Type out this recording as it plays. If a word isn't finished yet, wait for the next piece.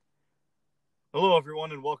Hello,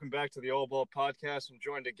 everyone, and welcome back to the All Ball Podcast. I'm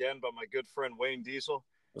joined again by my good friend Wayne Diesel,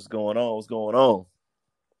 What's going on? What's going on?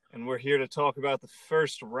 and we're here to talk about the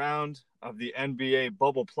first round of the NBA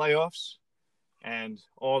bubble playoffs and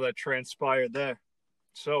all that transpired there.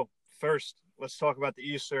 So, first, let's talk about the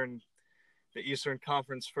Eastern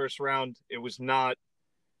Conference first round. It was not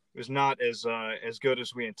as good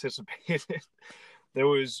as we anticipated. There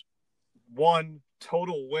was one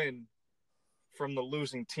total win from the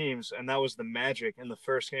losing teams, and that was the Magic in the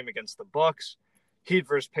first game against the Bucks. Heat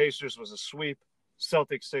versus Pacers was a sweep.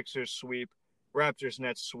 Celtics Sixers sweep. Raptors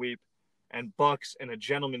Nets sweep. And Bucks in a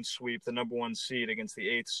gentleman's sweep, the number one seed against the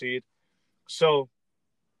eighth seed. So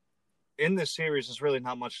in this series, there's really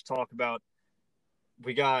not much to talk about.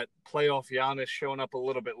 We got playoff Giannis showing up a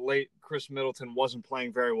little bit late. Chris Middleton wasn't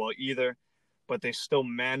playing very well either, but they still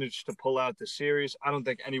managed to pull out the series. I don't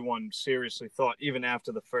think anyone seriously thought, even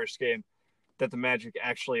after the first game, that the Magic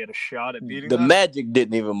actually had a shot at beating The them. Magic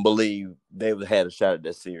didn't even believe they had a shot at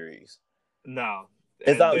that series. No.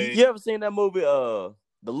 You ever seen that movie? The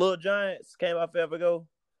Little Giants came out forever ago.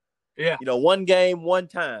 Yeah. One game, one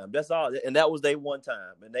time. That's all, and that was their one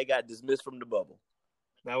time, and they got dismissed from the bubble.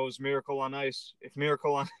 That was Miracle on Ice. If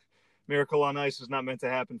Miracle on Ice is not meant to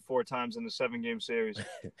happen 4 times in a 7-game series.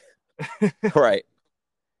 Right.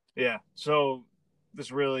 Yeah. So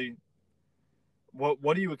this really,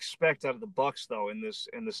 what do you expect out of the Bucks though in this?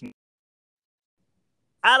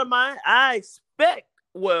 Out of mind, I expect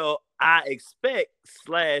 /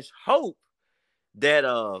 hope that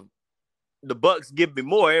the Bucks give me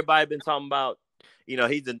more. Everybody been talking about,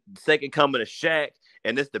 he's the second coming of Shaq,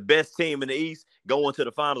 and it's the best team in the East going to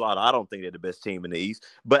the finals. I don't think they're the best team in the East,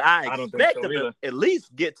 but I expect them to at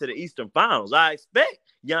least get to the Eastern Finals. I expect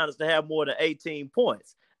Giannis to have more than 18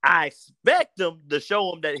 points. I expect them to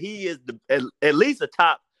show him that he is at least a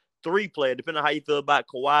top 3 player, depending on how you feel about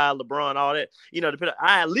Kawhi, LeBron, all that.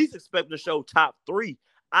 I at least expect them to show top 3.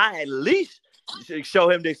 I at least show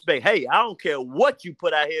him to expect, hey, I don't care what you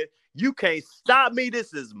put out here. You can't stop me.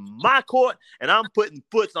 This is my court, and I'm putting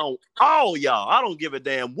foots on all y'all. I don't give a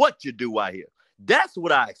damn what you do out here. That's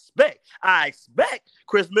what I expect. I expect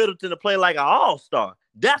Chris Middleton to play like an all-star.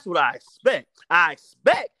 That's what I expect. I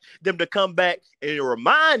expect them to come back and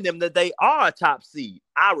remind them that they are a top seed.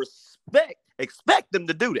 I expect them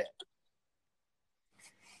to do that.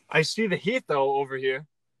 I see the Heat though over here.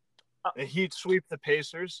 The Heat sweep the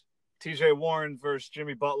Pacers. TJ Warren versus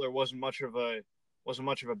Jimmy Butler wasn't much of a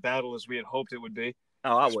battle as we had hoped it would be.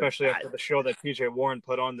 Especially after the show that TJ Warren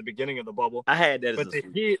put on the beginning of the bubble. I had that. But the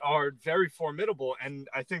Heat are very formidable, and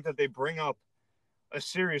I think that they bring up a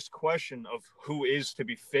serious question of who is to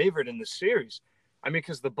be favored in the series. I mean,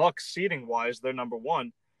 because the Bucks seeding wise, they're number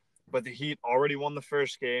 1, but the Heat already won the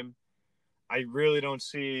first game. I really don't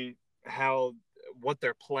see what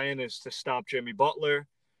their plan is to stop Jimmy Butler.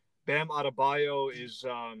 Bam Adebayo is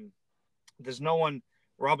there's no one.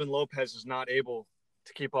 Robin Lopez is not able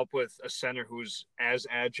to keep up with a center who's as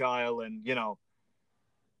agile and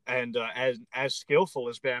as skillful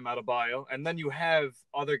as Bam Adebayo. And then you have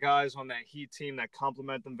other guys on that Heat team that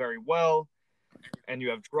complement them very well. And you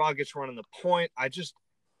have Dragic running the point. I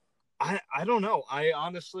don't know. I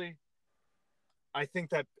think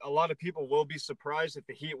that a lot of people will be surprised if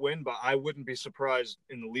the Heat win, but I wouldn't be surprised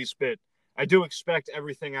in the least bit. I do expect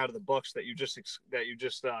everything out of the Bucks that you just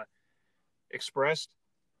expressed,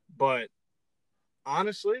 but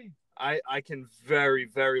honestly, I can very,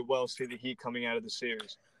 very well see the Heat coming out of the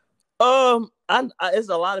series. It's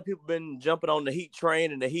a lot of people been jumping on the Heat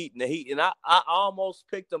train and the Heat, and I almost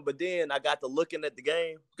picked them, but then I got to looking at the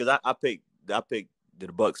game because I picked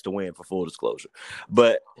the Bucks to win, for full disclosure.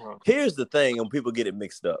 But here's the thing, and people get it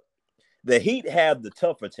mixed up: the Heat have the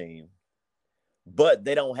tougher team, but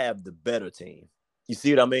they don't have the better team. You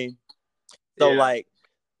see what I mean? So, like,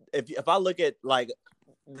 if I look at, like,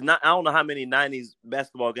 I don't know how many 90s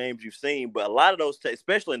basketball games you've seen, but a lot of those,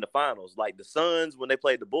 especially in the finals, like the Suns, when they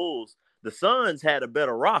played the Bulls, the Suns had a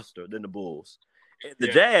better roster than the Bulls. And the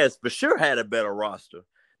Jazz for sure had a better roster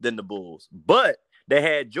than the Bulls, but they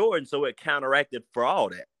had Jordan, so it counteracted for all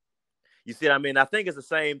that. You see what I mean? I think it's the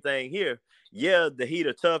same thing here. Yeah, the Heat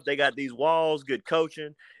are tough. They got these walls, good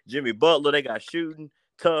coaching. Jimmy Butler, they got shooting,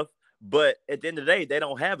 tough. But at the end of the day, they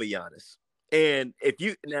don't have a Giannis. And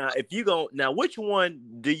which one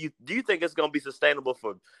do you think it's going to be sustainable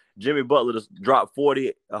for Jimmy Butler to drop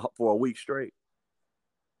 40 for a week straight?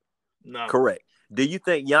 No. Correct. Do you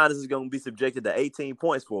think Giannis is going to be subjected to 18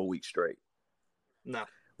 points for a week straight? No.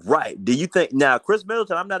 Right. Do you think now Chris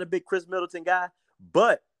Middleton? I'm not a big Chris Middleton guy,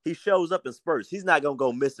 but he shows up in spurts. He's not going to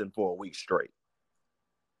go missing for a week straight.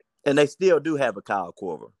 And they still do have a Kyle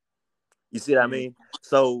Korver. You see what I Mhm. mean?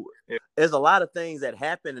 So Yeah. there's a lot of things that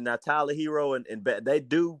happen, and now Tyler Hero and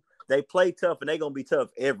they play tough, and they're gonna be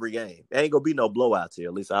tough every game. There ain't gonna be no blowouts here,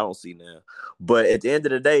 at least I don't see now. But at the end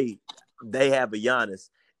of the day, they have a Giannis,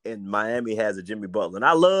 and Miami has a Jimmy Butler. And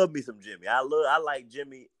I love me some Jimmy. I like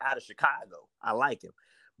Jimmy out of Chicago. I like him,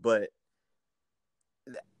 but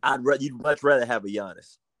you'd much rather have a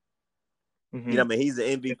Giannis. You know Mhm. what I mean? He's an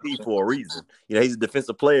MVP Interesting. for a reason. You know, he's a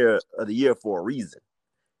defensive player of the year for a reason.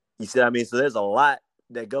 You see what I mean? So there's a lot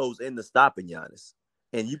that goes into stopping Giannis.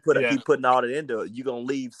 And you Yeah. keep putting all that into it, you're gonna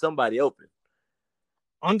leave somebody open.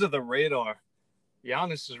 Under the radar,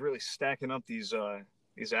 Giannis is really stacking up these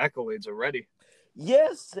accolades already.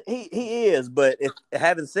 Yes, he is. But if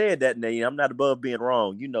having said that, Nate, I'm not above being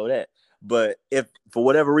wrong. You know that. But if for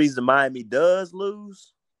whatever reason Miami does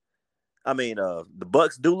lose, the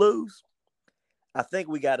Bucks do lose, I think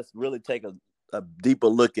we got to really take a deeper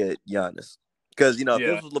look at Giannis. Because, if Yeah.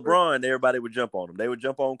 this was LeBron, everybody would jump on him. They would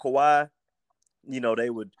jump on Kawhi. They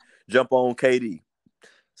would jump on KD.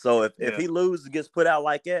 So if Yeah. he loses, gets put out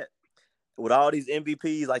like that, with all these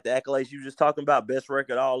MVPs, like the accolades you just talking about, best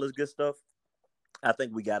record, all this good stuff, I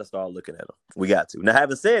think we got to start looking at him. We got to. Now,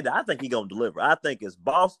 having said that, I think he's going to deliver. I think it's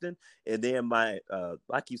Boston and then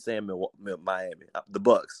I keep saying Miami, the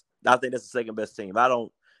Bucks. I think that's the second best team.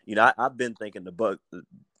 I've been thinking the Bucks.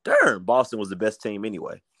 Boston was the best team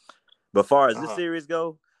anyway. But as far as this series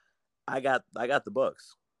go, I got the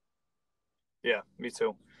Bucks. Yeah, me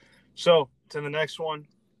too. So to the next one,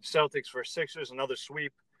 Celtics versus Sixers, another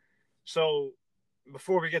sweep. So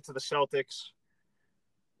before we get to the Celtics,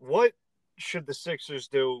 what should the Sixers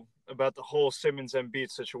do about the whole Simmons and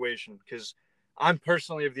Embiid situation? Because I'm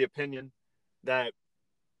personally of the opinion that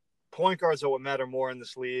point guards are what matter more in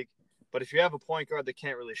this league. But if you have a point guard that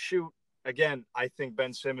can't really shoot, again, I think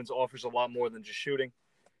Ben Simmons offers a lot more than just shooting.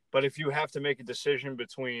 But if you have to make a decision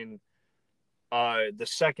between the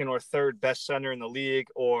second or third best center in the league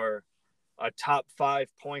or a top 5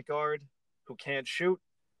 point guard who can't shoot,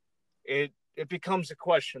 it becomes a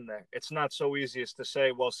question there. It's not so easy as to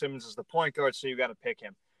say, well, Simmons is the point guard, so you got to pick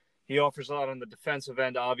him. He offers a lot on the defensive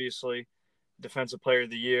end, obviously, defensive player of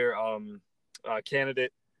the year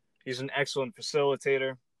candidate. He's an excellent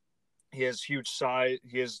facilitator. He has huge size.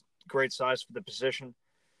 He has great size for the position.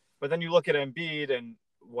 But then you look at Embiid and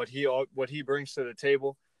what he brings to the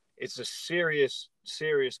table. It's a serious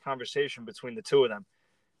conversation between the two of them.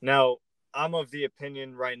 Now, I'm of the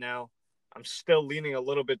opinion right now, I'm still leaning a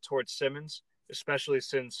little bit towards Simmons, especially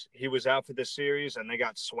since he was out for this series and they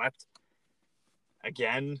got swept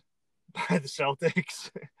again by the Celtics.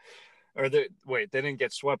 They didn't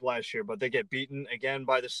get swept last year, but they get beaten again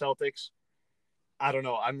by the Celtics. I don't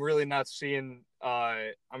know. I'm really not seeing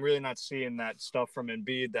that stuff from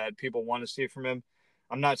Embiid that people want to see from him.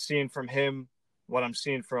 I'm not seeing from him what I'm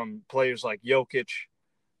seeing from players like Jokic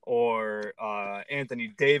or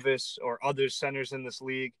Anthony Davis or other centers in this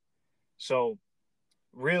league. So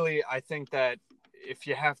really, I think that if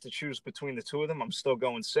you have to choose between the two of them, I'm still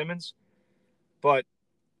going Simmons. But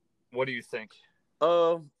what do you think?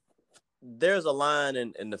 There's a line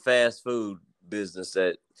in the fast food business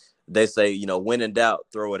that they say, when in doubt,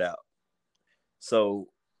 throw it out. So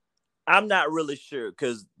I'm not really sure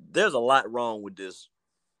because there's a lot wrong with this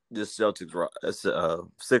Celtics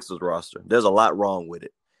Sixers roster. There's a lot wrong with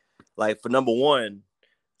it. Like for number one,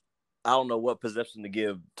 I don't know what possession to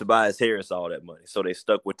give Tobias Harris all that money, so they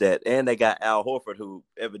stuck with that. And they got Al Horford, who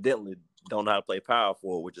evidently don't know how to play power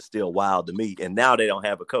forward, which is still wild to me. And now they don't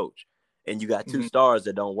have a coach, and you got two stars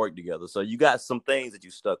that don't work together. So you got some things that you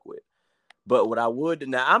stuck with. But what I would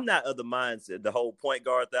now, I'm not of the mindset the whole point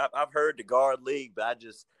guard thing. I've heard the guard league, but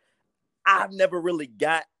I've never really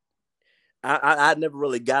got. I never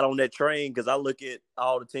really got on that train because I look at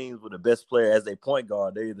all the teams with the best player as a point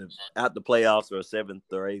guard. They're either out the playoffs or a 7th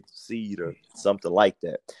or 8th seed or something like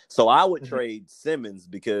that. So I would trade Simmons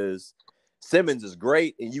because Simmons is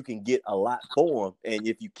great and you can get a lot for him. And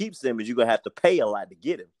if you keep Simmons, you're going to have to pay a lot to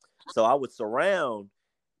get him. So I would surround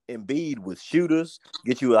Embiid with shooters,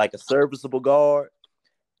 get you like a serviceable guard,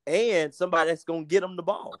 and somebody that's going to get him the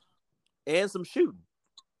ball and some shooting.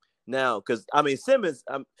 Now, because,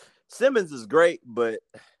 Simmons is great, but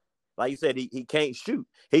like you said, he can't shoot.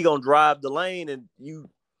 He gonna drive the lane, and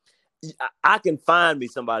I can find me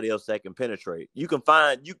somebody else that can penetrate. You can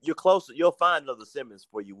find you're closer. You'll find another Simmons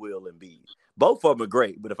for you, Will Embiid. Both of them are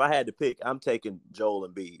great, but if I had to pick, I'm taking Joel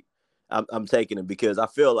Embiid. I'm taking him because I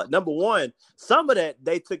feel like number one, some of that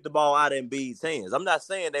they took the ball out of Embiid's hands. I'm not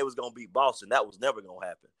saying they was gonna beat Boston. That was never gonna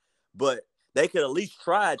happen, but they could at least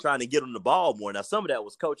try trying to get him the ball more. Now some of that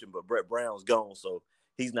was coaching, but Brett Brown's gone, so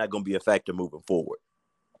he's not going to be a factor moving forward.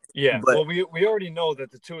 Yeah, But well, we already know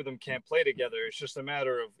that the two of them can't play together. It's just a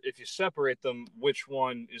matter of if you separate them, which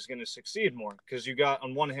one is going to succeed more. Because you got,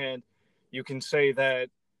 on one hand, you can say that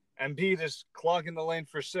Embiid is clogging the lane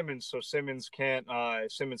for Simmons, so Simmons can't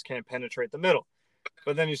penetrate the middle.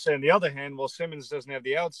 But then you say, on the other hand, well, Simmons doesn't have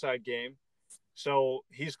the outside game, so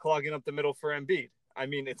he's clogging up the middle for Embiid. I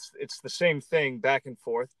mean, it's the same thing back and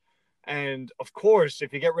forth. And of course,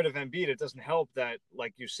 if you get rid of Embiid, it doesn't help that,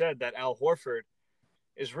 like you said, that Al Horford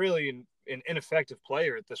is really an ineffective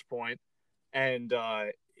player at this point, and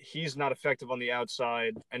he's not effective on the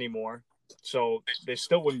outside anymore. So they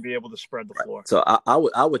still wouldn't be able to spread the floor. so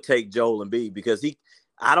I would take Joel Embiid because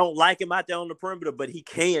I don't like him out there on the perimeter, but he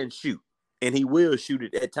can shoot and he will shoot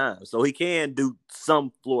it at times. So he can do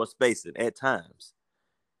some floor spacing at times.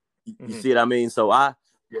 You see what I mean? So I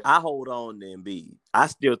hold on to Embiid. I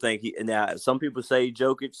still think now some people say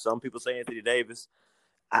Jokic, some people say Anthony Davis.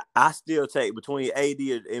 I still take between AD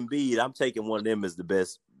and Embiid. I'm taking one of them as the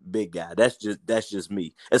best big guy. That's just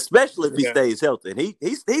me. Especially if he stays healthy. And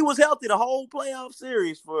he was healthy the whole playoff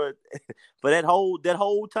series for that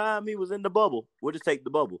whole time he was in the bubble. We'll just take the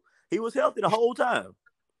bubble. He was healthy the whole time.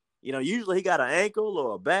 Usually he got an ankle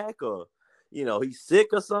or a back or he's sick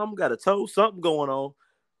or something, got a toe, something going on.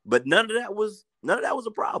 But none of that was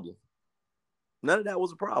a problem. None of that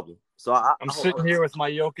was a problem. So I'm sitting here with my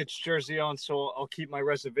Jokic jersey on, so I'll keep my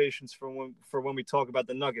reservations for when we talk about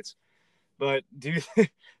the Nuggets. But do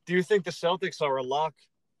you think the Celtics are a lock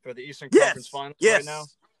for the Eastern Conference Finals right now?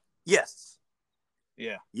 Yes.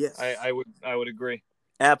 Yeah. Yes. I would agree.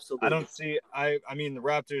 Absolutely. I don't see. I mean, the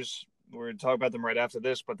Raptors. We're going to talk about them right after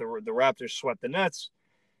this, but the Raptors swept the Nets.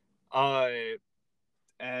 And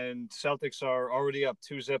Celtics are already up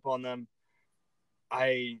 2-0 on them.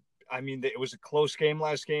 I mean, it was a close game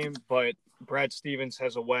last game, but Brad Stevens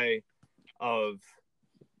has a way of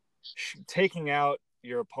taking out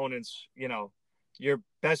your opponent's, your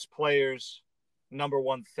best player's number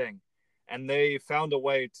one thing. And they found a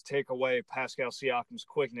way to take away Pascal Siakam's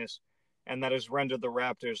quickness, and that has rendered the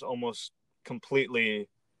Raptors almost completely,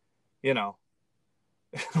 they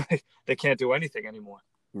can't do anything anymore.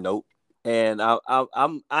 Nope. And I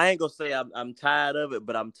ain't gonna say I'm tired of it,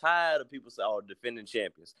 but I'm tired of people saying, "Oh, defending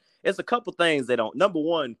champions." It's a couple things they don't. Number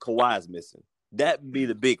one, Kawhi's missing. That would be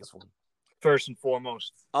the biggest one. First and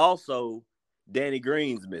foremost. Also, Danny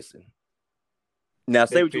Green's missing. Now,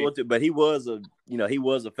 say what you want to, but he was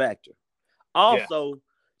a factor. Also,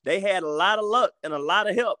 they had a lot of luck and a lot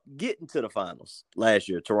of help getting to the finals last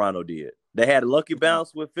year. Toronto did. They had a lucky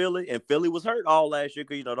bounce with Philly, and Philly was hurt all last year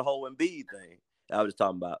because the whole Embiid thing I was just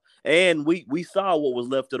talking about. And we saw what was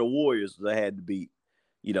left of the Warriors they had to beat.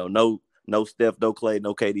 No Steph, no Clay,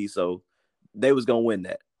 no KD, so they was gonna win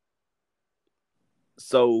that.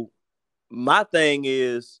 So my thing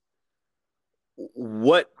is,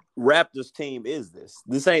 what Raptors team is this?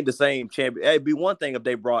 This ain't the same champion. It'd be one thing if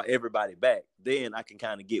they brought everybody back, then I can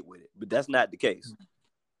kind of get with it. But that's not the case.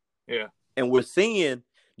 Yeah. And we're seeing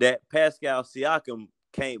that Pascal Siakam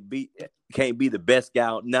can't be the best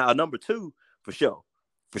guy. Now, number two, for sure.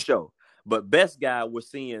 But best guy, we're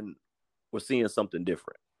seeing something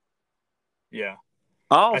different. Yeah.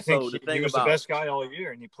 Also, I think he was the best guy all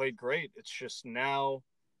year, and he played great. It's just now,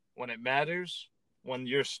 when it matters, when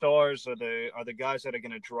your stars are the guys that are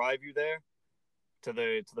going to drive you there to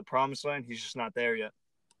the promised land, he's just not there yet.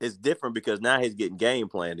 It's different because now he's getting game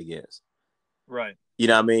planned against. Right. You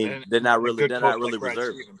know what I mean? And they're not really like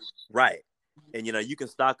reserved. Right. And you can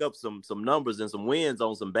stock up some numbers and some wins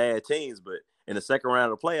on some bad teams, but in the second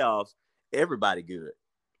round of the playoffs, everybody good.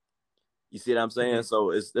 You see what I'm saying? Mm-hmm.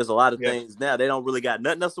 So there's a lot of things now. They don't really got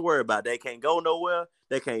nothing else to worry about. They can't go nowhere.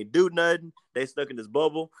 They can't do nothing. They stuck in this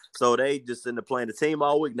bubble. So they just sitting there playing the team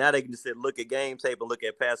all week. Now they can just sit, look at game tape and look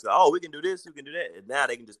at Pascal. Oh, we can do this. We can do that. And now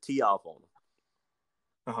they can just tee off on them.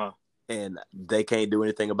 And they can't do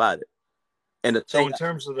anything about it. And in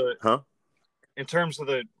terms of the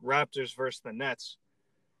Raptors versus the Nets,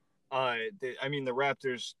 the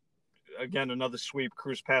Raptors, again, another sweep,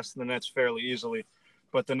 cruise past the Nets fairly easily.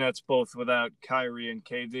 But the Nets both without Kyrie and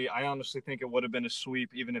KD. I honestly think it would have been a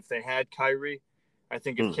sweep even if they had Kyrie. I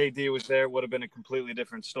think if KD was there, it would have been a completely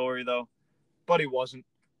different story, though. But he wasn't.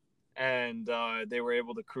 And they were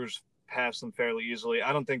able to cruise past them fairly easily.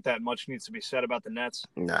 I don't think that much needs to be said about the Nets.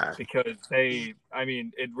 Nah. Because it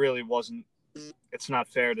really wasn't. It's not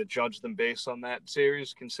fair to judge them based on that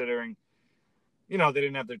series, considering, they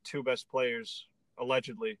didn't have their two best players,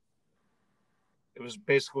 allegedly. It was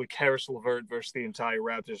basically Karis LeVert versus the entire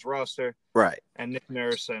Raptors roster. Right. And Nick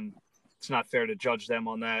Nurse, and it's not fair to judge them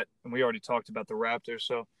on that. And we already talked about the Raptors.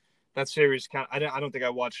 So that series, I don't think I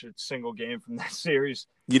watched a single game from that series.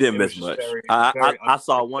 You didn't It was miss just much. very, I very I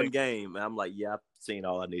saw one unexpected. game and I'm like, yeah, I've seen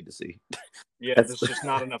all I need to see. Yeah, That's there's just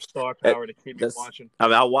not enough star that, power to keep me that's. watching. I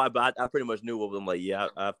mean, I watched, but I pretty much knew what was. I'm like, yeah,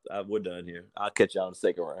 we're done here. I'll catch y'all in the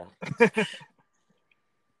second round.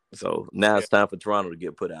 So now Yeah. it's time for Toronto to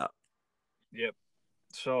get put out. Yep.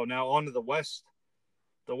 So now on to the West.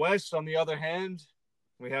 The West, on the other hand,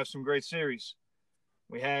 we have some great series.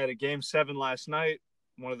 We had a game 7 last night,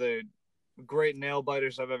 one of the great nail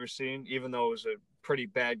biters I've ever seen, even though it was a pretty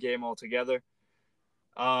bad game altogether.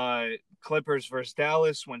 Clippers versus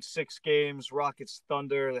Dallas went 6 games. Rockets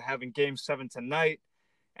Thunder having game 7 tonight,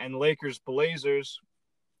 and Lakers Blazers.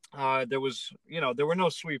 There were no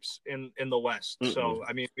sweeps in the West. Mm-mm. So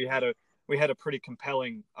I mean, we had a pretty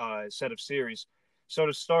compelling set of series. So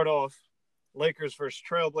to start off, Lakers versus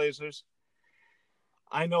Trailblazers.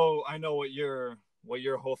 I know what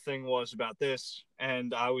your whole thing was about this,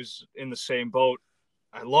 and I was in the same boat.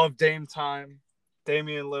 I love Dame time.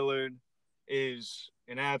 Damian Lillard is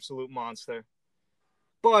an absolute monster,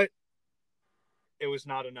 but it was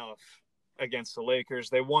not enough against the Lakers.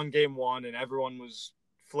 They won game 1, and everyone was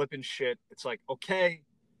flipping shit. It's like, okay,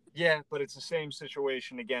 yeah, but it's the same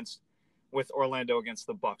situation with Orlando against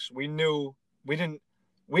the Bucks. We knew we didn't.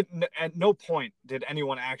 At no point did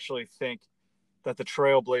anyone actually think that the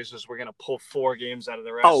Trailblazers were going to pull 4 games out of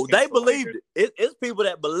their ass. Oh, they believed it. It's people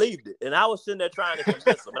that believed it. And I was sitting there trying to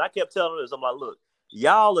convince them. And I kept telling them this. I'm like, look,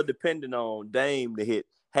 y'all are depending on Dame to hit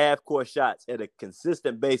half-court shots at a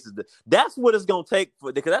consistent basis. That's what it's going to take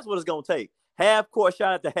because that's what it's going to take. Half-court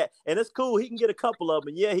shot at the half. And it's cool. He can get a couple of them.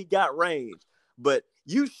 And yeah, he got range. But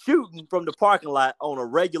you shooting from the parking lot on a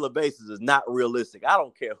regular basis is not realistic. I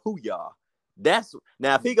don't care who y'all.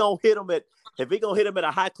 Now if he gonna hit him at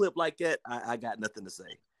a high clip like that, I got nothing to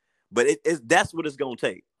say. But that's what it's gonna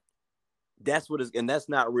take. And that's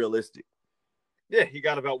not realistic. Yeah, he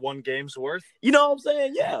got about 1 game's worth. You know what I'm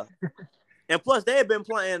saying? Yeah. And plus they've been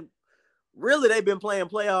playing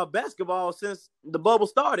playoff basketball since the bubble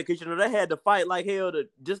started because they had to fight like hell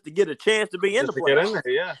just to get a chance to be in the playoffs. Get in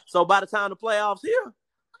there, yeah. So by the time the playoffs here,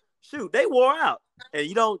 shoot, they wore out. And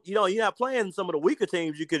you're not playing some of the weaker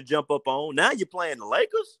teams you could jump up on. Now you're playing the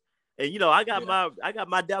Lakers. And I got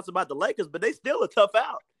my doubts about the Lakers, but they still a tough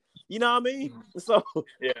out. You know what I mean? Mm-hmm. So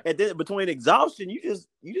yeah. And then between exhaustion, you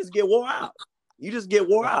just get wore out. You just get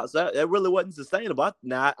wore out. So that really wasn't sustainable.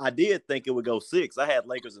 Now I did think it would go 6. I had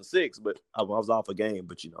Lakers in 6, but I was off a game.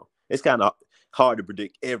 But it's kind of hard to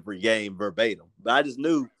predict every game verbatim. But I just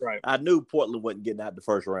knew I knew Portland wasn't getting out the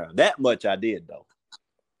first round. That much I did though.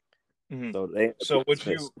 Mm-hmm.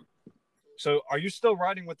 So are you still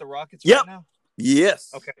riding with the Rockets right now?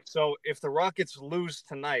 Yes. Okay. So if the Rockets lose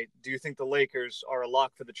tonight, do you think the Lakers are a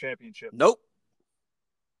lock for the championship? Nope.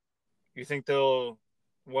 You think they'll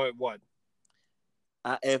what?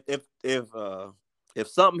 If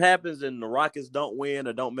something happens and the Rockets don't win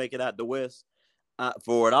or don't make it out the West,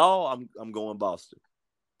 for it all, I'm going Boston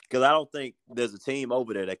because I don't think there's a team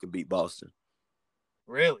over there that can beat Boston.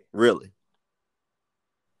 Really? Really.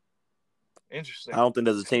 Interesting. I don't think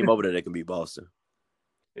there's a team over there that can beat Boston.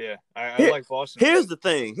 Yeah, I like Boston. Here's the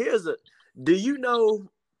thing. Do you know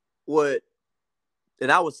what?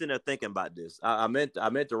 And I was sitting there thinking about this. I meant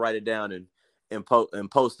to write it down and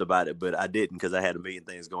post about it, but I didn't because I had a million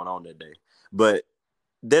things going on that day. But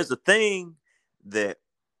there's a thing that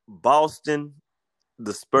Boston,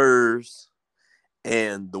 the Spurs,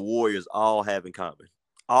 and the Warriors all have in common.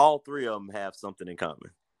 All 3 of them have something in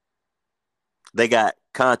common. They got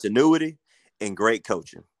continuity and great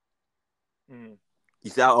coaching. Mm. You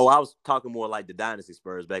see, I was talking more like the Dynasty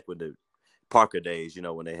Spurs back with the Parker days,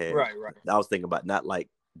 when they had. Right. I was thinking about not like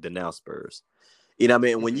the now Spurs. You know what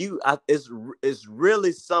I mean? When it's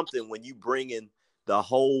really something when you bring in the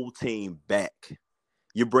whole team back.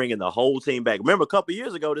 You're bringing the whole team back. Remember, a couple of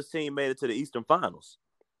years ago, this team made it to the Eastern Finals.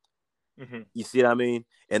 Mm-hmm. You see what I mean?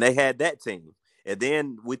 And they had that team. And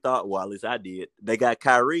then we thought, well, at least I did. They got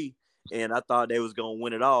Kyrie. And I thought they was going to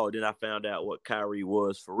win it all. Then I found out what Kyrie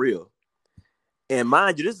was for real. And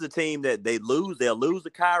mind you, this is a team that they'll lose to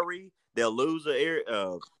Kyrie. They'll lose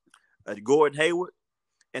a Gordon Hayward.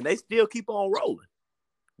 And they still keep on rolling.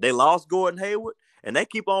 They lost Gordon Hayward, and they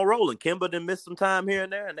keep on rolling. Kemba done missed some time here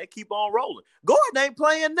and there, and they keep on rolling. Gordon ain't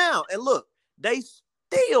playing now. And look, they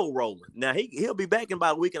still rolling. Now, he'll be back in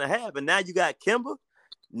about a week and a half. And now you got Kemba.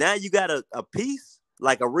 Now you got a piece.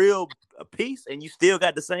 Like a piece, and you still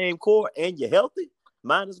got the same core, and you're healthy,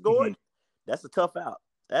 minus Gordon. Mm-hmm. That's a tough out.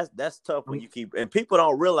 That's tough when you keep. And people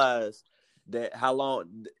don't realize that how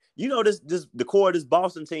long. The core of this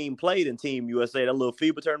Boston team played in Team USA, that little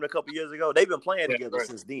FIBA tournament a couple years ago. They've been playing together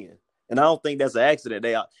since then, and I don't think that's an accident.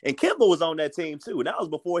 And Kemba was on that team too, and that was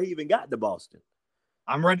before he even got to Boston.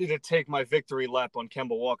 I'm ready to take my victory lap on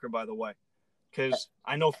Kemba Walker, by the way, because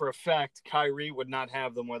I know for a fact Kyrie would not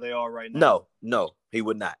have them where they are right now. No, he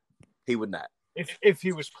would not. He would not. If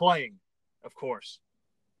he was playing, of course.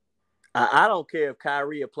 I don't care if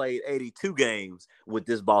Kyrie had played 82 games with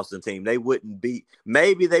this Boston team. They wouldn't beat.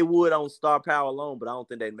 Maybe they would on star power alone, but I don't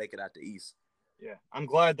think they'd make it out the East. Yeah, I'm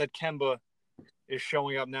glad that Kemba is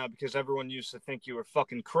showing up now because everyone used to think you were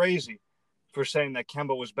fucking crazy for saying that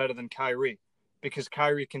Kemba was better than Kyrie because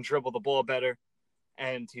Kyrie can dribble the ball better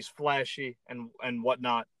and he's flashy and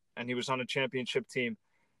whatnot, and he was on a championship team.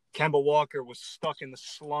 Kemba Walker was stuck in the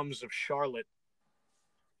slums of Charlotte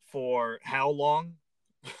for how long?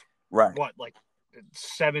 Right. What, like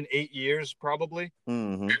 7-8 years probably?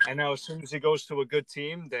 Mm-hmm. And now as soon as he goes to a good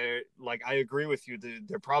team, they're like, I agree with you.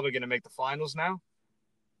 They're probably going to make the finals now.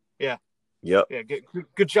 Yeah. Yep. Yeah.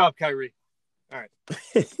 Good job, Kyrie. All right.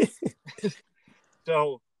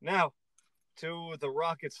 So now to the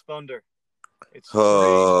Rockets Thunder. It's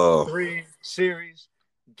 3-3 series.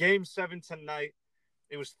 Game 7 tonight.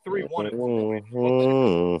 It was 3-1 at one point.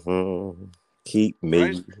 Mm-hmm. Keep me.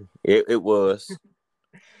 Right? It was.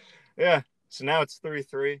 Yeah. So now it's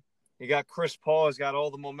 3-3. You got Chris Paul has got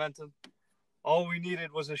all the momentum. All we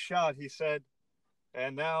needed was a shot, he said.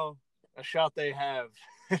 And now a shot they have.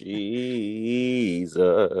 Jesus,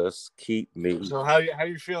 keep me. So how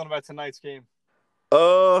you feeling about tonight's game?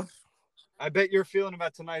 I bet you're feeling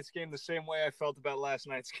about tonight's game the same way I felt about last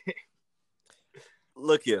night's game.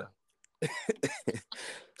 Look here.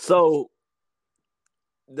 So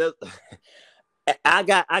I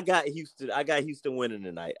got Houston. I got Houston winning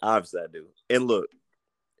tonight. Obviously, I do. And look,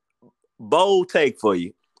 bold take for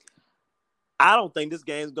you. I don't think this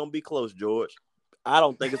game's gonna be close, George. I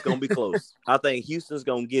don't think it's gonna be close. I think Houston's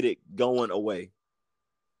gonna get it going away.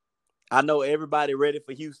 I know everybody ready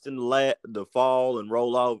for Houston to fall and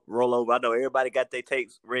roll over. I know everybody got their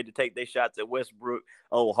takes ready to take their shots at Westbrook.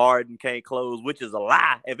 Oh, Harden can't close, which is a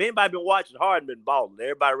lie. If anybody been watching, Harden been balling.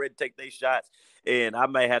 Everybody ready to take their shots, and I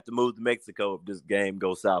may have to move to Mexico if this game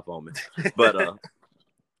goes south on me. But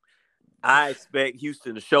I expect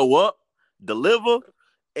Houston to show up, deliver,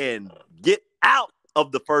 and get out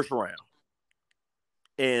of the first round.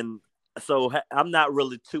 And so I'm not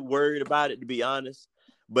really too worried about it, to be honest.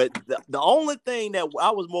 But the only thing that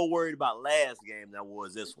I was more worried about last game than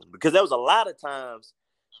was this one, because there was a lot of times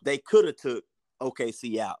they could have took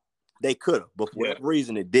OKC out. They could have, but for whatever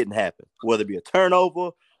reason, it didn't happen. Whether it be a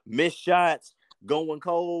turnover, missed shots, going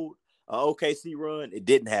cold, OKC run, it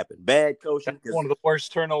didn't happen. Bad coaching. That's one of the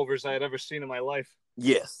worst turnovers I had ever seen in my life.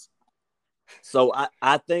 Yes. So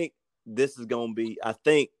I think this is gonna be. I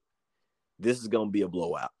think this is gonna be a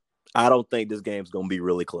blowout. I don't think this game's gonna be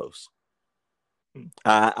really close.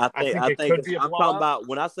 I think I'm talking about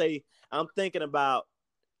when I say I'm thinking about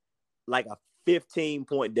like a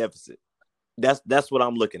 15-point deficit. That's what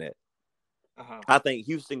I'm looking at. I think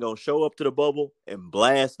Houston gonna show up to the bubble and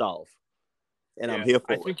blast off, and I'm here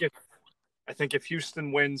for it. I think if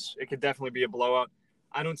Houston wins, it could definitely be a blowout.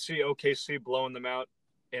 I don't see OKC blowing them out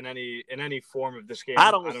in any form of this game.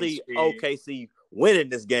 I don't see OKC winning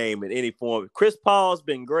this game in any form. Chris Paul's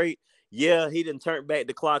been great. Yeah, he didn't turn back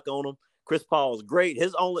the clock on him. Chris Paul's great. My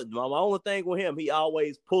only thing with him, he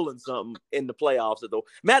always pulling something in the playoffs. Though,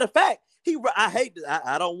 matter of fact,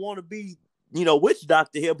 I don't want to be, witch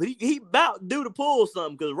doctor here, but he about due to pull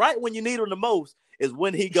something because right when you need him the most is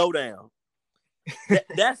when he go down.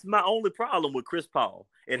 That's my only problem with Chris Paul.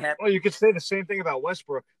 Well, you could say the same thing about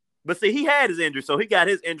Westbrook. But see, he had his injury, so he got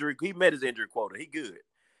his injury. He met his injury quota. He good.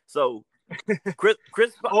 So Chris.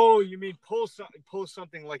 Oh, you mean pull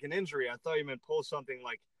something like an injury? I thought you meant pull something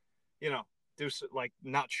like, do like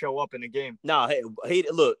not show up in a game. No,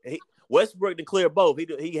 Westbrook to clear both.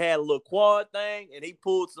 He had a little quad thing, and he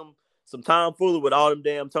pulled some tomfoolery with all them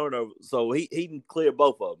damn turnovers. So he can clear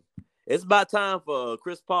both of them. It's about time for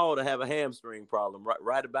Chris Paul to have a hamstring problem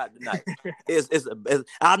right about tonight.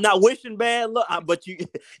 I'm not wishing bad luck, but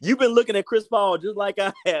you've been looking at Chris Paul just like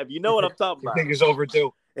I have. You know what I'm talking about. I think he's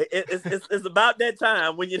overdue. It's about that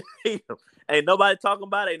time when you need him. Ain't nobody talking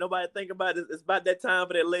about it. Ain't nobody thinking about it. It's about that time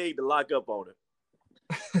for that leg to lock up on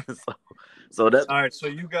it. so that's all right. So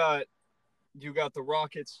you got the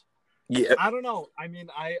Rockets. Yeah. I don't know. I mean,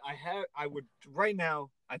 I would right now.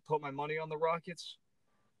 I'd put my money on the Rockets,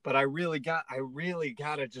 but I really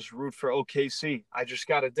gotta just root for OKC. I just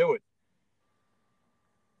gotta do it.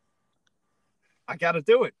 I gotta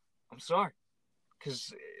do it. I'm sorry,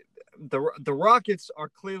 because the Rockets are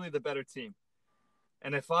clearly the better team.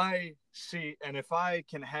 And if I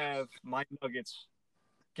can have my Nuggets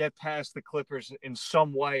get past the Clippers in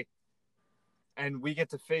some way, and we get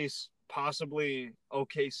to face possibly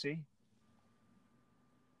OKC,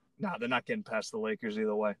 No, they're not getting past the Lakers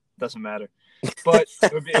either way. Doesn't matter. But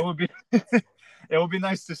it would be it would be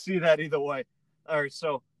nice to see that either way. All right,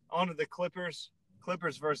 so on to the Clippers.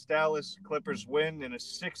 Clippers versus Dallas. Clippers win in a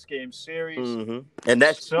 6-game series. Mm-hmm. And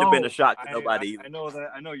that should have been a shock to nobody either. I know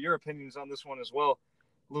that. I know your opinions on this one as well.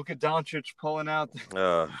 Luka Doncic pulling out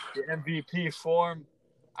the MVP form.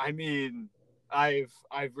 I mean, I've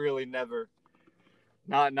really never,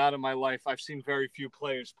 not in my life. I've seen very few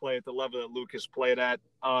players play at the level that Luka's played at.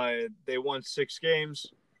 They won 6 games.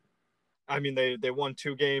 I mean, they won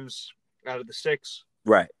 2 games out of the 6.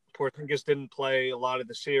 Right. Porzingis didn't play a lot of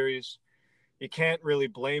the series. You can't really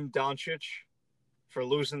blame Doncic for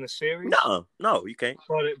losing the series. No, you can't.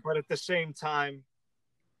 But at the same time,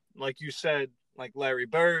 like you said, like Larry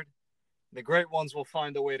Bird, the great ones will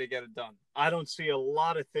find a way to get it done. I don't see a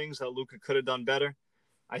lot of things that Luka could have done better.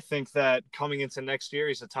 I think that coming into next year,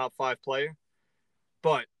 he's a top 5 player.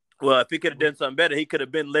 But well, if he could have done something better, he could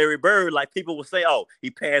have been Larry Bird. Like people will say, "Oh,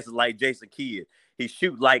 he passes like Jason Kidd. He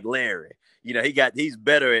shoot like Larry." You know, he's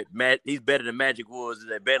better than Magic was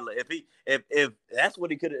at better. If that's what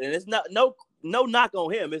he could have, and it's not no knock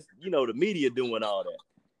on him. It's the media doing all that.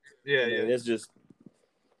 Yeah. It's just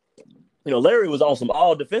Larry was on some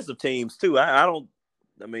all defensive teams too. I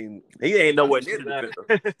mean, he ain't nowhere near the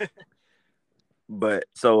defensive. But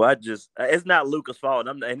so it's not Luka's fault.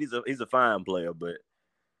 And he's a fine player, but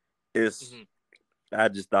it's I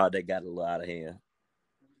just thought that got a little out of hand.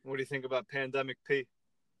 What do you think about Pandemic P?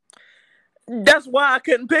 That's why I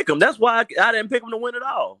couldn't pick him. That's why I didn't pick him to win it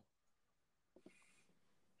all.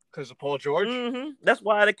 Because of Paul George? Mm-hmm. That's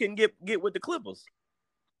why I couldn't get with the Clippers.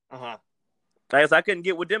 Uh-huh. I couldn't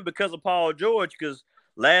get with them because of Paul George, because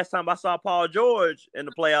last time I saw Paul George in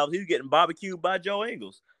the playoffs, he was getting barbecued by Joe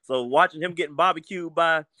Ingles. So watching him getting barbecued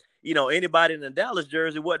by, anybody in the Dallas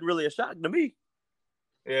jersey wasn't really a shock to me.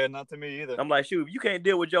 Yeah, not to me either. I'm like, shoot, if you can't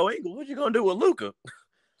deal with Joe Ingles, what you going to do with Luka?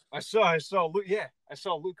 I saw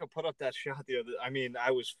Luka put up that shot the other. I mean,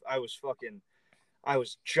 I was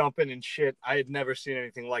jumping and shit. I had never seen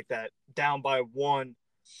anything like that. Down by 1,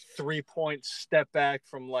 3-point step back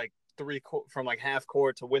from like half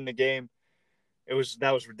court to win the game.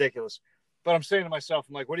 That was ridiculous. But I'm saying to myself,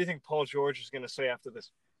 I'm like, what do you think Paul George is going to say after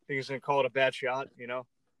this? Think he's going to call it a bad shot?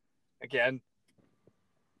 Again.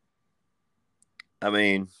 I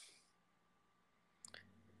mean,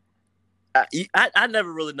 I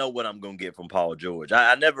never really know what I'm going to get from Paul George.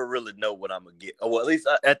 I never really know what I'm going to get. Well, at least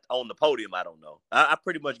on the podium, I don't know. I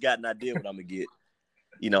pretty much got an idea what I'm going to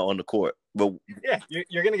get, on the court. But yeah,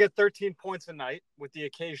 you're going to get 13 points a night with the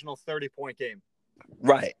occasional 30-point game.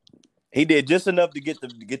 Right. He did just enough to get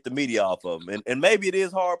the media off of him. And maybe it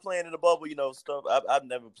is hard playing in the bubble, stuff. I've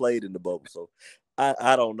never played in the bubble, so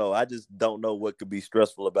I don't know. I just don't know what could be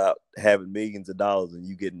stressful about having millions of dollars and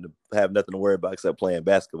you getting to have nothing to worry about except playing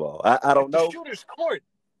basketball. I don't know. It's a shooter's court.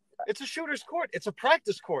 It's a shooter's court. It's a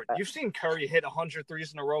practice court. You've seen Curry hit 100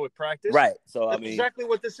 threes in a row at practice. Right. So, That's exactly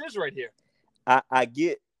what this is right here. I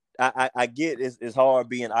get it's hard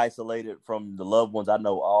being isolated from the loved ones. I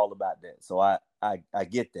know all about that. So I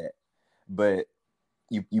get that. But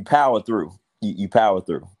you power through. You power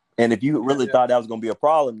through. And if you really thought that was going to be a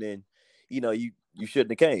problem, then, you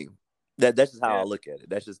shouldn't have came. That's just how I look at it.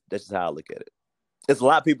 That's just how I look at it. It's a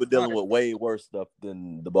lot of people dealing with way worse stuff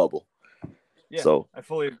than the bubble. Yeah, so I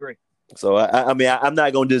fully agree. So, I mean, I'm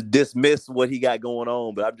not going to just dismiss what he got going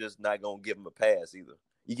on, but I'm just not going to give him a pass either.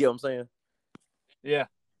 You get what I'm saying? Yeah.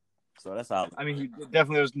 So that's how. I mean, he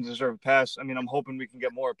definitely doesn't deserve a pass. I mean, I'm hoping we can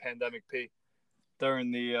get more Pandemic P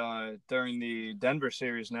during the Denver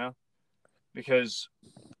series now, because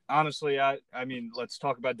honestly, I mean, let's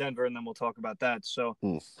talk about Denver and then we'll talk about that. So,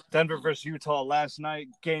 Denver versus Utah last night,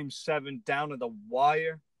 Game 7 down to the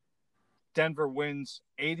wire. Denver wins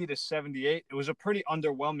 80-78. It was a pretty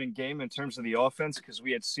underwhelming game in terms of the offense because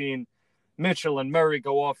we had seen Mitchell and Murray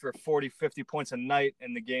go off for 40, 50 points a night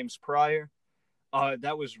in the games prior.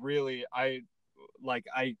 That was really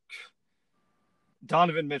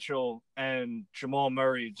Donovan Mitchell and Jamal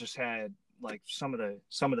Murray just had like some of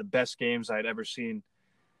the best games I'd ever seen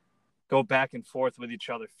go back and forth with each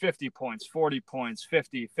other. 50 points, 40 points,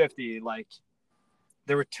 50. Like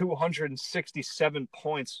there were 267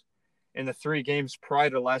 points in the 3 games prior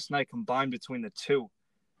to last night combined between the two.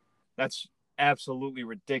 That's absolutely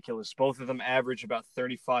ridiculous. Both of them average about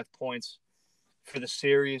 35 points for the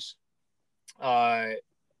series.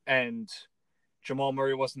 And Jamal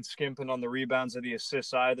Murray wasn't skimping on the rebounds or the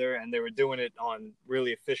assists either, and they were doing it on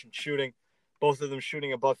really efficient shooting. Both of them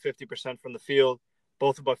shooting above 50% from the field,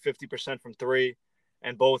 both above 50% from 3,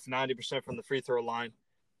 and both 90% from the free throw line.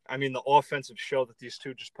 I mean, the offensive show that these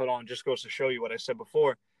two just put on just goes to show you what I said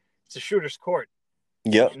before. It's a shooter's court.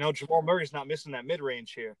 Yep. You know, Jamal Murray's not missing that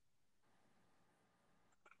mid-range here.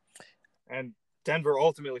 And Denver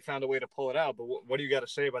ultimately found a way to pull it out. But what do you got to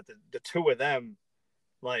say about the two of them?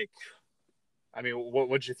 Like, I mean,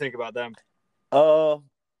 what'd you think about them? Uh,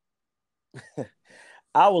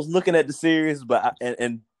 I was looking at the series, but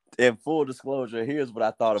and in full disclosure, here's what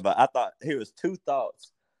I thought about. Here was two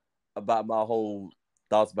thoughts about my whole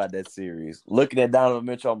thoughts about that series. Looking at Donovan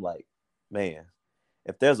Mitchell, I'm like, man,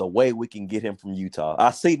 if there's a way we can get him from Utah,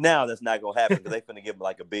 I see now that's not gonna happen because they're gonna give him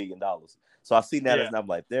like $1 billion. So I see now that's not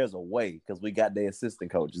like there's a way because we got the assistant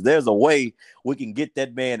coaches. There's a way we can get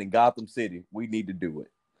that man in Gotham City. We need to do it.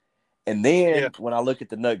 And then when I look at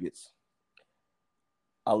the Nuggets,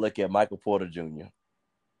 I look at Michael Porter Jr.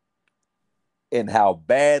 and how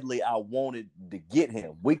badly I wanted to get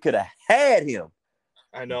him. We could have had him.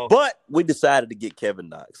 I know. But we decided to get Kevin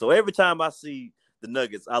Knox. So every time I see the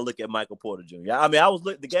Nuggets, I look at Michael Porter Jr. I mean,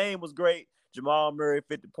 the game was great. Jamal Murray,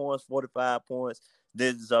 50 points, 45 points.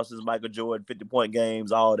 This is Michael Jordan, 50-point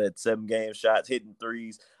games, all that, 7-game shots, hitting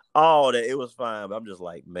threes, all that. It was fine. But I'm just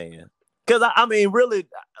like, man. Because, I mean, really,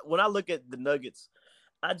 when I look at the Nuggets,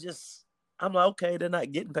 I'm like, okay, they're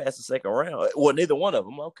not getting past the second round. Well, neither one of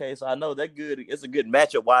them. Okay, so I know they're good. It's a good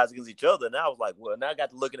matchup-wise against each other. And I was like, well, now I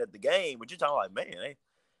got to looking at the game, but you're talking like, man,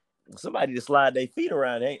 somebody to slide their feet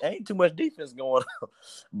around. Ain't too much defense going on.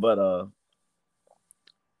 But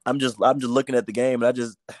I'm just looking at the game,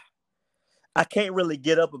 and I can't really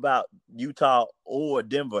get up about Utah or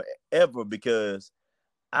Denver ever because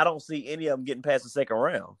I don't see any of them getting past the second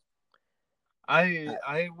round.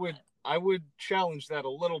 I would challenge that a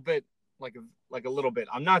little bit, like a little bit.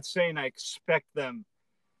 I'm not saying I expect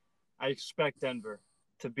Denver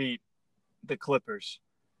to beat the Clippers,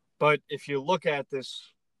 but if you look at this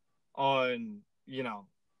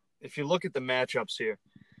if you look at the matchups here,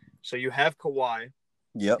 so you have Kawhi,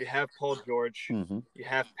 yep, you have Paul George, you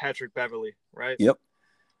have Patrick Beverley, right? Yep.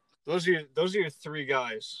 Those are your three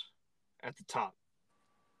guys at the top.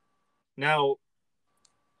 Now,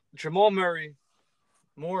 Jamal Murray,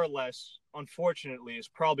 more or less, unfortunately, is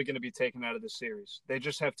probably going to be taken out of the series. They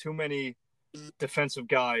just have too many defensive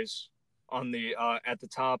guys on the at the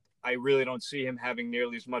top. I really don't see him having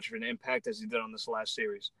nearly as much of an impact as he did on this last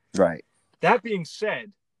series. Right. That being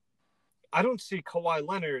said, I don't see Kawhi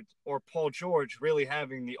Leonard or Paul George really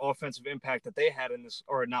having the offensive impact that they had in this,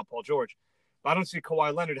 or not Paul George, but I don't see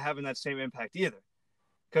Kawhi Leonard having that same impact either.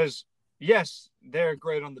 Because, yes, they're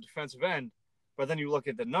great on the defensive end, but then you look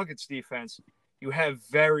at the Nuggets defense, you have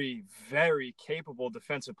very, very capable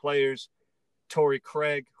defensive players. Torrey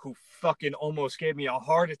Craig, who fucking almost gave me a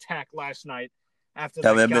heart attack last night after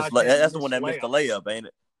that goddamn that's the one that missed the layup, ain't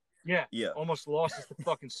it? Yeah. Almost lost us the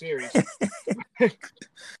fucking series.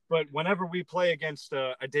 But whenever we play against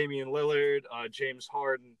a Damian Lillard, James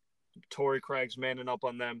Harden, Torrey Craig's manning up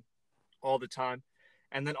on them all the time.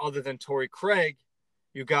 And then other than Torrey Craig,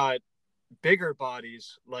 you got bigger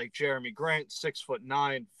bodies like Jeremy Grant,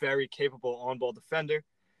 6'9", very capable on-ball defender.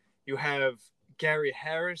 You have Gary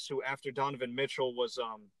Harris, who after Donovan Mitchell was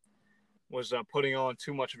putting on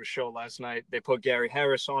too much of a show last night, they put Gary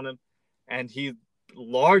Harris on him, and he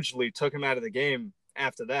largely took him out of the game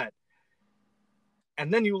after that.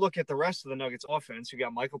 And then you look at the rest of the Nuggets offense. You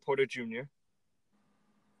got Michael Porter Jr.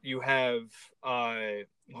 You have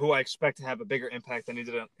who I expect to have a bigger impact than he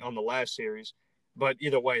did on the last series. But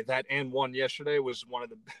either way, that and one yesterday was one of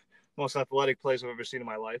the most athletic plays I've ever seen in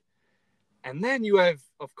my life. And then you have,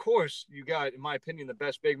 of course, you got, in my opinion, the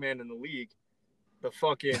best big man in the league, the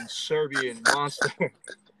fucking Serbian monster,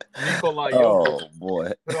 Nikola Jokic. Oh,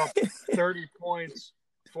 boy. Put up 30 points,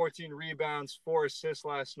 14 rebounds, 4 assists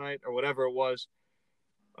last night, or whatever it was.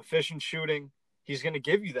 Efficient shooting. He's going to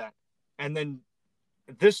give you that. And then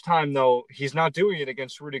this time, though, he's not doing it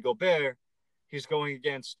against Rudy Gobert. He's going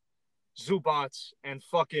against Zubac and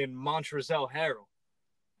fucking Montrezl Harrell,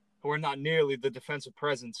 who are not nearly the defensive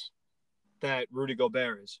presence that Rudy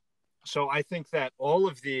Gobert is. So I think that all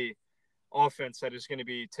of the offense that is going to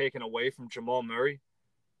be taken away from Jamal Murray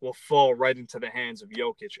will fall right into the hands of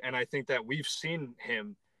Jokic. And I think that we've seen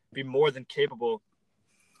him be more than capable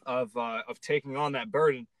of taking on that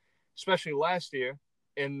burden, especially last year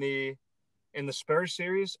in the Spurs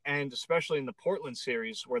series and especially in the Portland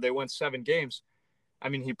series where they went 7 games. I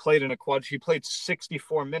mean, he played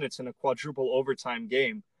 64 minutes in a quadruple overtime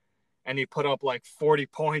game, and he put up like 40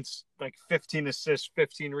 points, like 15 assists,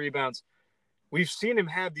 15 rebounds. We've seen him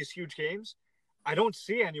have these huge games. I don't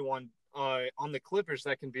see anyone on the Clippers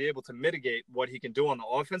that can be able to mitigate what he can do on the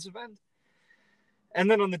offensive end. And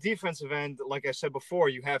then on the defensive end, like I said before,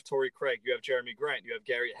 you have Torrey Craig, you have Jeremy Grant, you have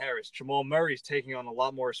Gary Harris. Jamal Murray's taking on a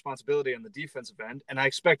lot more responsibility on the defensive end, and I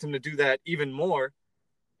expect him to do that even more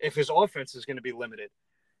if his offense is going to be limited.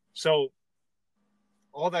 So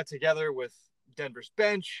all that together with Denver's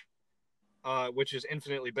bench, which is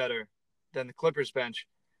infinitely better than the Clippers bench,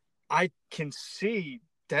 I can see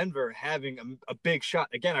Denver having a big shot.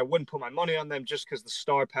 Again, I wouldn't put my money on them just because the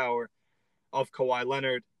star power of Kawhi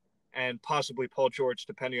Leonard and possibly Paul George,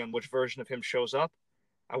 depending on which version of him shows up.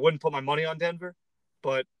 I wouldn't put my money on Denver,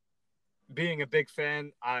 but being a big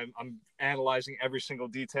fan, I'm analyzing every single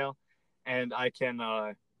detail, and I can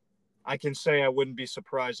say I wouldn't be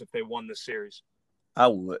surprised if they won this series. I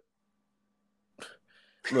would.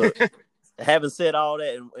 Look, having said all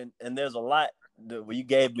that, and there's a lot, you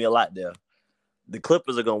gave me a lot there. The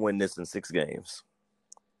Clippers are going to win this in 6 games,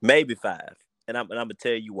 maybe 5. And I'm going to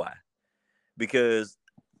tell you why. Because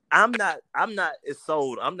I'm not as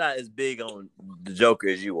sold. I'm not as big on the Joker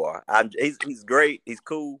as you are. He's great. He's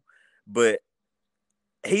cool. But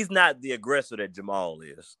he's not the aggressor that Jamal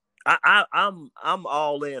is. I'm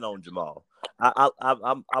all in on Jamal.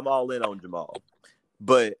 I'm all in on Jamal.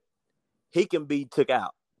 But he can be took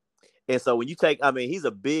out. And so when you take, he's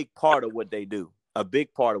a big part of what they do. A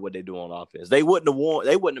big part of what they do on offense. They wouldn't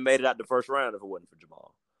have made it out the first round if it wasn't for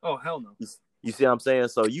Jamal. Oh, hell no. You see what I'm saying?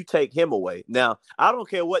 So you take him away. Now, I don't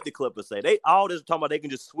care what the Clippers say. They all this talking about they can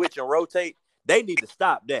just switch and rotate. They need to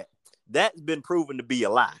stop that. That's been proven to be a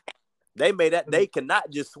lie. They made that. They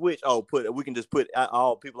cannot just switch. We can just put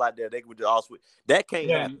all people out there. They can just all switch. That can't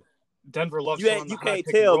happen. Denver loves you can't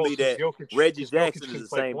tell me that Reggie Jackson is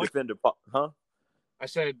the same defender, huh? I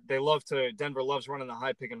said Denver loves running the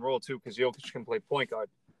high pick and roll too because Jokic can play point guard.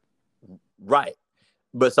 Right.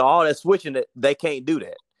 But so all that switching, they can't do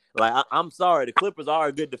that. Like, I'm sorry, the Clippers are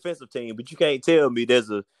a good defensive team, but you can't tell me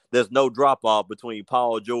there's no drop-off between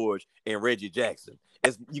Paul George and Reggie Jackson.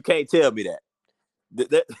 You can't tell me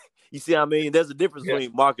that. You see what I mean? There's a difference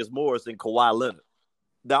between Marcus Morris and Kawhi Leonard.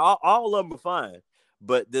 All of them are fine,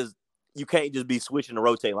 but you can't just be switching and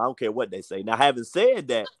rotating. I don't care what they say. Now, having said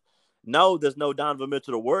that, no, there's no Donovan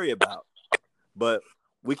Mitchell to worry about, but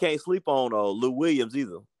we can't sleep on Lou Williams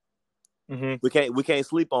either. Mm-hmm. We can't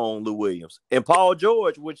sleep on Lou Williams and Paul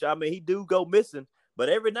George, which he do go missing, but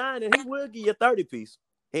every now and then he will give you a 30-piece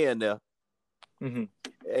here and there. Mm-hmm.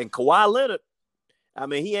 And Kawhi Leonard,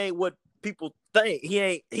 he ain't what people think.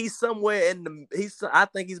 He's somewhere I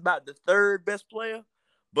think he's about the 3rd best player,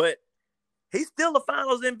 but he's still a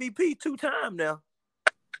Finals MVP 2 times now.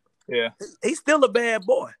 Yeah, he's still a bad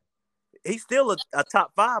boy. He's still a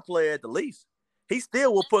top 5 player at the least. He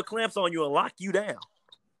still will put clamps on you and lock you down.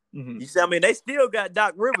 Mm-hmm. You see, they still got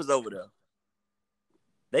Doc Rivers over there.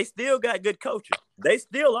 They still got good coaching. They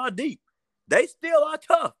still are deep. They still are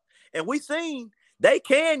tough. And we seen they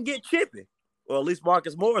can get chippy. Well, at least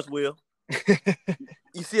Marcus Morris will.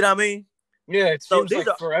 You see what I mean? Yeah, it seems like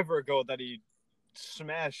forever ago that he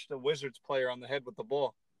smashed a Wizards player on the head with the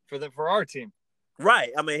ball for our team.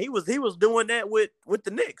 Right. He was doing that with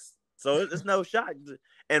the Knicks. So it's no shock.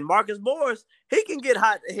 And Marcus Morris, he can get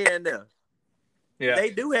hot here and there. Yeah. They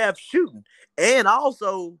do have shooting. And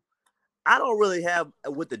also, I don't really have,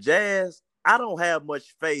 with the Jazz, I don't have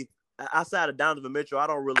much faith. Outside of Donovan Mitchell, I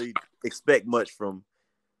don't really expect much from,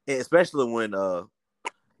 especially when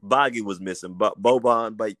Boggy was missing. But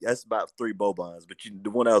Boban, but that's about 3 Bobans, but the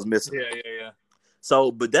one I was missing. Yeah.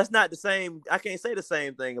 So, but that's not the same. I can't say the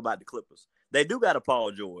same thing about the Clippers. They do got a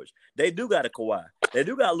Paul George. They do got a Kawhi. They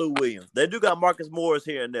do got Lou Williams. They do got Marcus Morris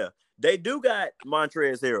here and there. They do got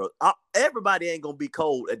Montrezl Harrell. Everybody ain't going to be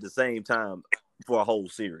cold at the same time for a whole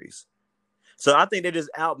series. So I think they're just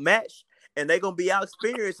outmatched, and they're going to be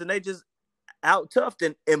out-experienced, and they just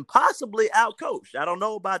out-toughed and possibly out-coached. I don't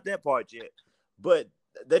know about that part yet, but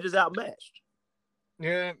they're just outmatched.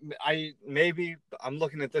 Yeah, I'm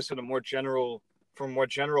looking at this from a more general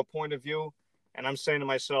point of view, and I'm saying to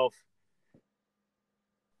myself,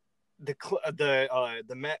 the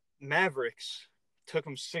Mavericks took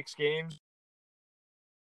them 6 games.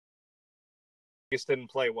 Just didn't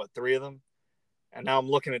play 3 of them, and now I'm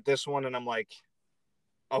looking at this one and I'm like,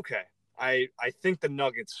 okay, I think the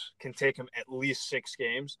Nuggets can take them at least 6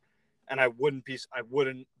 games, and I wouldn't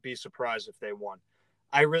be surprised if they won.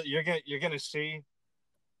 You're gonna see.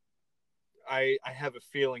 I have a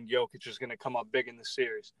feeling Jokic is going to come up big in the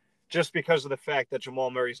series, just because of the fact that Jamal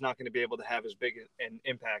Murray's not going to be able to have as big an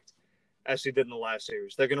impact as he did in the last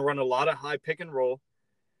series. They're going to run a lot of high pick and roll.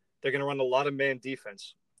 They're going to run a lot of man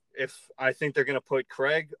defense. I think they're going to put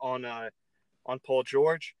Craig on Paul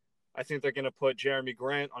George. I think they're going to put Jeremy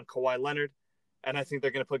Grant on Kawhi Leonard, and I think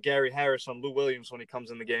they're going to put Gary Harris on Lou Williams when he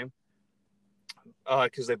comes in the game,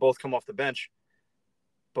 because they both come off the bench.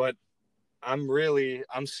 But I'm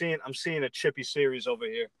seeing a chippy series over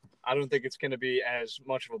here. I don't think it's going to be as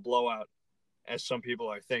much of a blowout as some people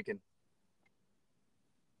are thinking.